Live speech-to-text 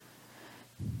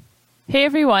Hey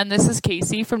everyone, this is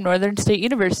Casey from Northern State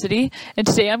University, and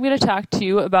today I'm going to talk to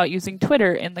you about using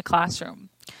Twitter in the classroom.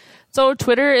 So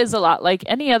Twitter is a lot like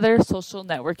any other social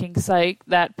networking site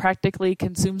that practically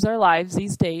consumes our lives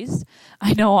these days.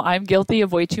 I know I'm guilty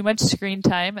of way too much screen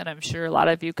time, and I'm sure a lot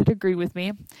of you could agree with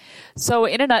me. So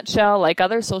in a nutshell, like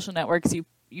other social networks, you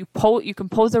can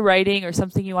pose a writing or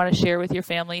something you want to share with your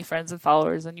family, friends, and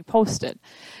followers, and you post it.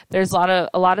 There's a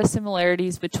lot of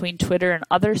similarities between Twitter and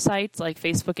other sites like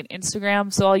Facebook and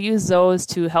Instagram, so I'll use those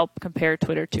to help compare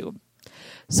Twitter to.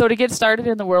 So to get started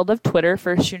in the world of Twitter,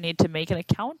 first you need to make an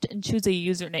account and choose a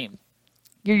username.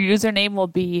 Your username will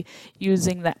be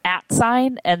using the @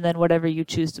 sign and then whatever you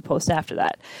choose to post after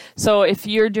that. So if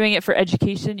you're doing it for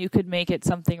education, you could make it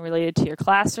something related to your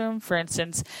classroom. For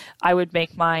instance, I would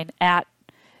make mine @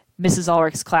 Mrs.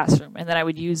 Ulrich's classroom, and then I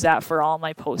would use that for all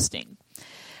my posting.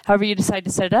 However you decide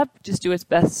to set it up, just do what's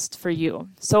best for you.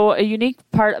 So a unique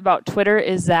part about Twitter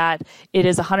is that it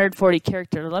is a 140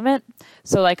 character limit.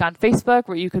 So like on Facebook,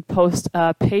 where you could post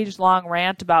a page-long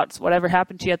rant about whatever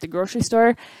happened to you at the grocery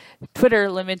store, Twitter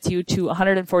limits you to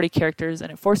 140 characters,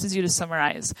 and it forces you to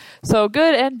summarize. So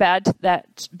good and bad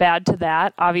to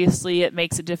that. Obviously, it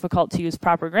makes it difficult to use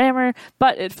proper grammar,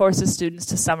 but it forces students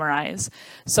to summarize.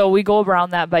 So we go around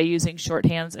that by using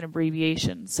shorthands and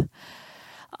abbreviations.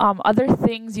 Other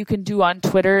things you can do on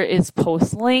Twitter is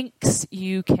post links.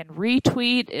 You can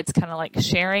retweet. It's kind of like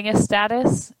sharing a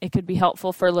status. It could be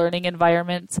helpful for learning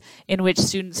environments in which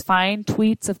students find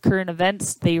tweets of current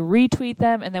events. They retweet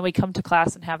them, and then we come to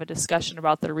class and have a discussion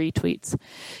about the retweets.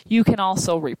 You can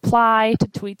also reply to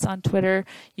tweets on Twitter.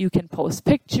 You can post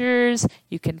pictures.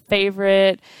 You can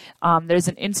favorite. There's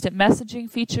an instant messaging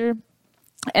feature.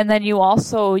 And then you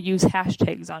also use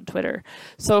hashtags on Twitter.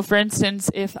 So for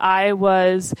instance, if I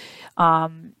was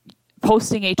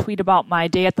posting a tweet about my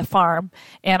day at the farm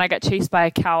and I got chased by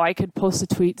a cow, I could post a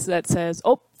tweet that says,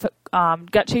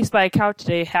 got chased by a cow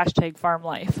today,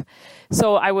 #farmlife.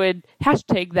 So I would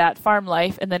hashtag that farm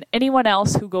life, and then anyone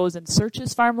else who goes and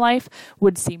searches farm life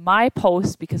would see my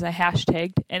post because I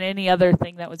hashtagged, and any other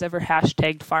thing that was ever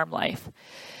hashtagged farm life.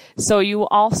 So you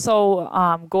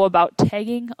also go about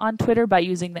tagging on Twitter by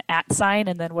using the @ sign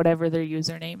and then whatever their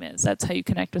username is. That's how you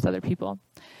connect with other people.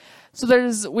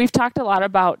 So we've talked a lot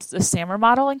about the SAMR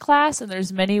model in class, and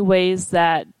there's many ways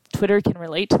that Twitter can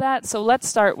relate to that. So let's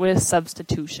start with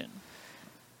substitution.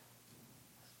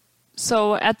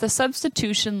 So at the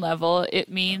substitution level, it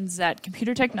means that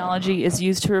computer technology is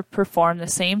used to perform the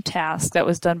same task that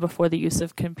was done before the use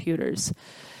of computers.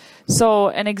 So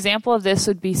an example of this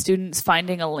would be students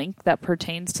finding a link that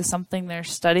pertains to something they're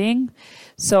studying.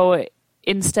 So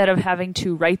instead of having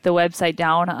to write the website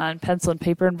down on pencil and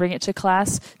paper and bring it to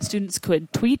class, students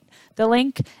could tweet the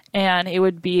link, and it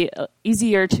would be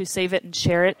easier to save it and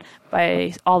share it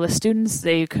by all the students.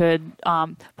 They could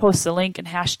post the link and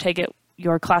hashtag it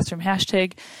your classroom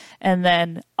hashtag, and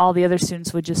then all the other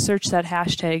students would just search that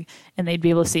hashtag and they'd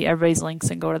be able to see everybody's links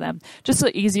and go to them. Just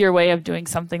an easier way of doing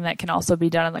something that can also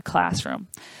be done in the classroom.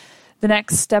 The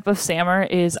next step of SAMR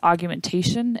is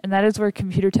augmentation, and that is where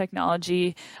computer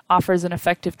technology offers an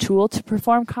effective tool to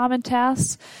perform common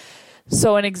tasks.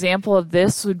 So an example of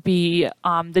this would be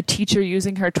the teacher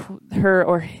using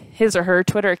his or her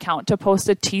Twitter account to post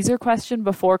a teaser question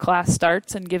before class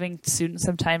starts and giving students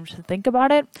some time to think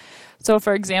about it. So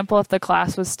for example, if the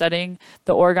class was studying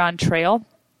the Oregon Trail,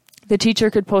 the teacher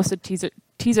could post a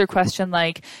teaser question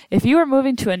like, if you were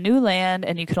moving to a new land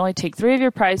and you could only take 3 of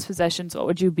your prized possessions, what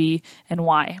would you be and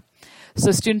why?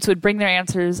 So students would bring their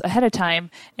answers ahead of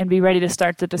time and be ready to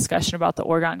start the discussion about the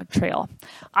Oregon Trail.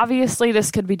 Obviously,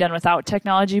 this could be done without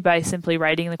technology by simply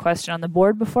writing the question on the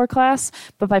board before class,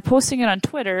 but by posting it on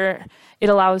Twitter, it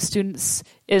allows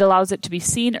it to be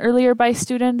seen earlier by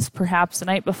students, perhaps the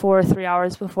night before, 3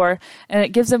 hours before, and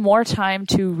it gives them more time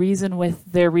to reason with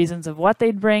their reasons of what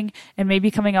they'd bring and maybe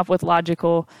coming up with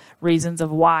logical reasons of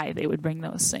why they would bring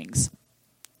those things.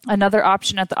 Another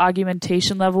option at the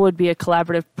augmentation level would be a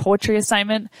collaborative poetry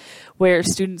assignment where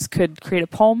students could create a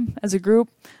poem as a group.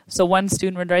 So one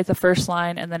student would write the first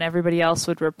line and then everybody else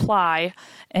would reply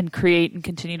and create and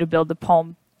continue to build the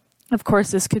poem. Of course,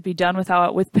 this could be done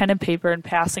with pen and paper and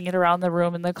passing it around the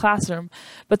room in the classroom,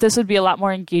 but this would be a lot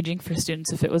more engaging for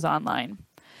students if it was online.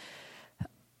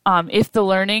 If the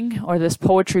learning or this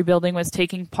poetry building was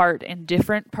taking part in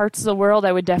different parts of the world,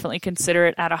 I would definitely consider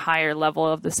it at a higher level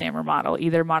of the SAMR model,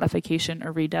 either modification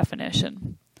or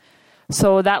redefinition.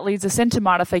 So that leads us into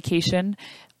modification.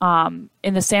 In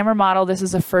the SAMR model, this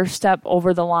is a first step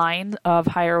over the line of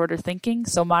higher order thinking.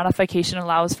 So modification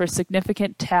allows for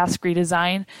significant task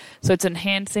redesign. So it's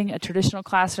enhancing a traditional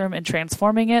classroom and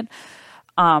transforming it.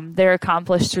 they're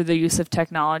accomplished through the use of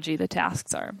technology, the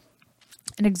tasks are.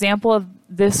 An example of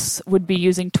this would be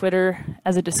using Twitter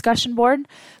as a discussion board.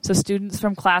 So students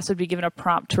from class would be given a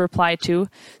prompt to reply to.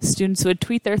 Students would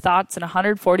tweet their thoughts in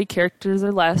 140 characters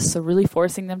or less, so really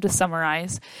forcing them to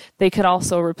summarize. They could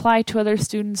also reply to other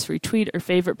students, retweet, or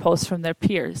favorite posts from their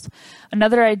peers.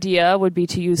 Another idea would be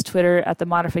to use Twitter at the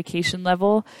modification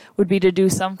level, would be to do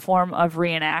some form of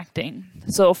reenacting.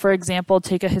 So, for example,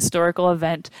 take a historical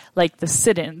event like the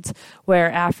sit-ins,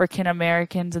 where African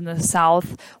Americans in the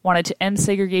South wanted to end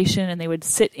segregation and they would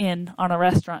sit in on a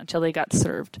restaurant until they got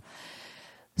served.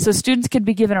 So students could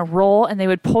be given a role and they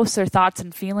would post their thoughts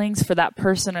and feelings for that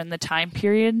person in the time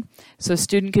period. So a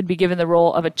student could be given the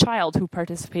role of a child who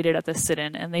participated at the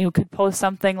sit-in, and they could post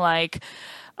something like,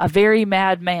 "A very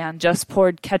mad man just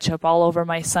poured ketchup all over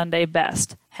my Sunday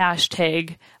best.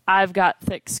 Hashtag I've got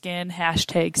thick skin.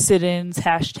 Hashtag sit-ins.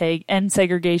 Hashtag end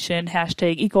segregation.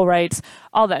 Hashtag equal rights."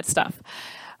 All that stuff.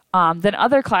 Then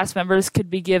other class members could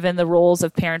be given the roles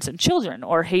of parents and children,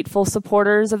 or hateful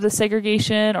supporters of the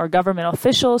segregation, or government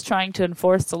officials trying to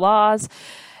enforce the laws.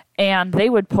 And they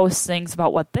would post things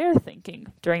about what they're thinking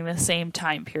during the same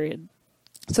time period.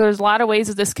 So there's a lot of ways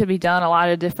that this could be done, a lot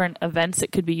of different events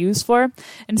it could be used for,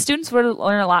 and students would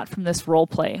learn a lot from this role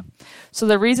play. So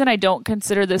the reason I don't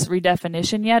consider this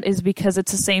redefinition yet is because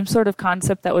it's the same sort of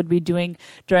concept that would be doing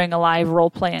during a live role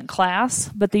play in class,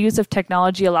 but the use of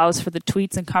technology allows for the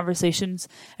tweets and conversations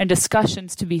and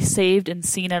discussions to be saved and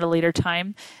seen at a later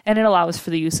time, and it allows for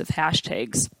the use of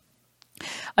hashtags.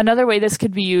 Another way this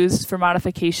could be used for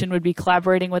modification would be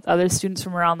collaborating with other students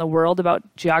from around the world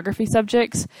about geography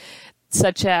subjects,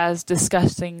 such as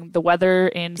discussing the weather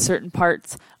in certain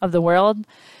parts of the world.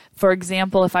 For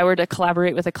example, if I were to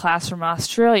collaborate with a class from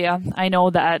Australia, I know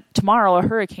that tomorrow a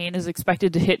hurricane is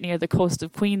expected to hit near the coast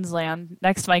of Queensland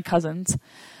next to my cousins.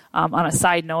 On a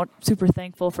side note, super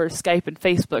thankful for Skype and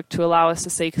Facebook to allow us to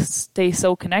stay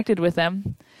so connected with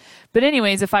them. But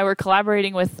anyways, if I were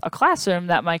collaborating with a classroom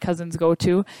that my cousins go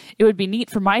to, it would be neat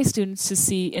for my students to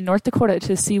see in North Dakota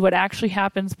to see what actually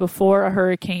happens before a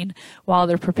hurricane while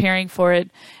they're preparing for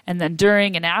it, and then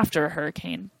during and after a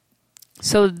hurricane.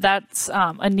 So that's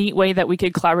a neat way that we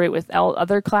could collaborate with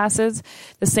other classes.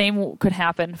 The same could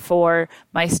happen for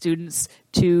my students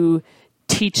to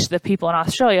teach the people in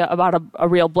Australia about a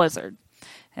real blizzard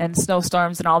and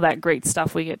snowstorms and all that great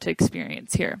stuff we get to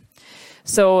experience here.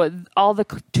 So all the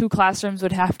two classrooms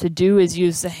would have to do is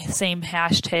use the same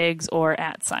hashtags or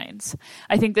 @signs.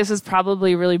 I think this is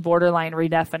probably really borderline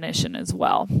redefinition as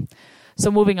well. So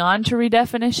moving on to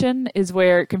redefinition is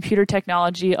where computer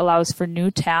technology allows for new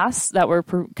tasks that were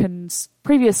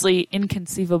previously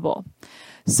inconceivable.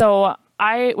 So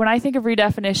when I think of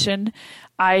redefinition,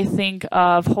 I think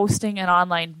of hosting an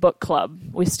online book club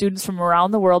with students from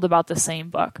around the world about the same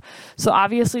book. So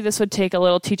obviously this would take a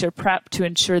little teacher prep to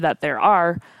ensure that there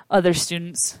are other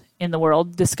students in the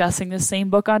world discussing the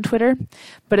same book on Twitter.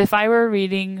 But if I were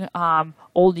reading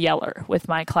Old Yeller with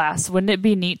my class, wouldn't it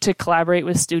be neat to collaborate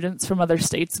with students from other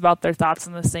states about their thoughts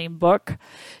on the same book?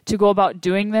 To go about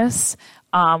doing this,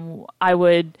 I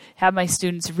would have my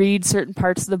students read certain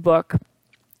parts of the book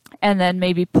and then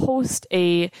maybe post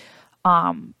this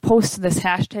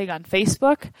hashtag on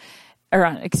Facebook, or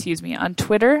on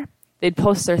Twitter. They'd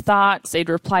post their thoughts, they'd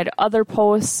reply to other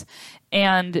posts,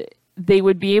 and they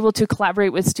would be able to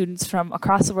collaborate with students from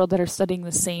across the world that are studying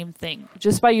the same thing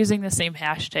just by using the same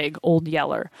hashtag, Old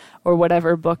Yeller, or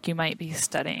whatever book you might be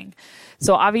studying.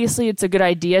 So obviously it's a good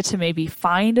idea to maybe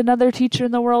find another teacher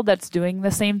in the world that's doing the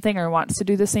same thing or wants to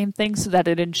do the same thing so that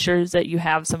it ensures that you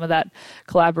have some of that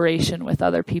collaboration with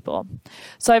other people.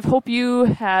 So I hope you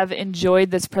have enjoyed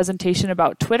this presentation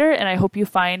about Twitter, and I hope you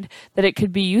find that it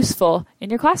could be useful in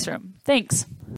your classroom. Thanks.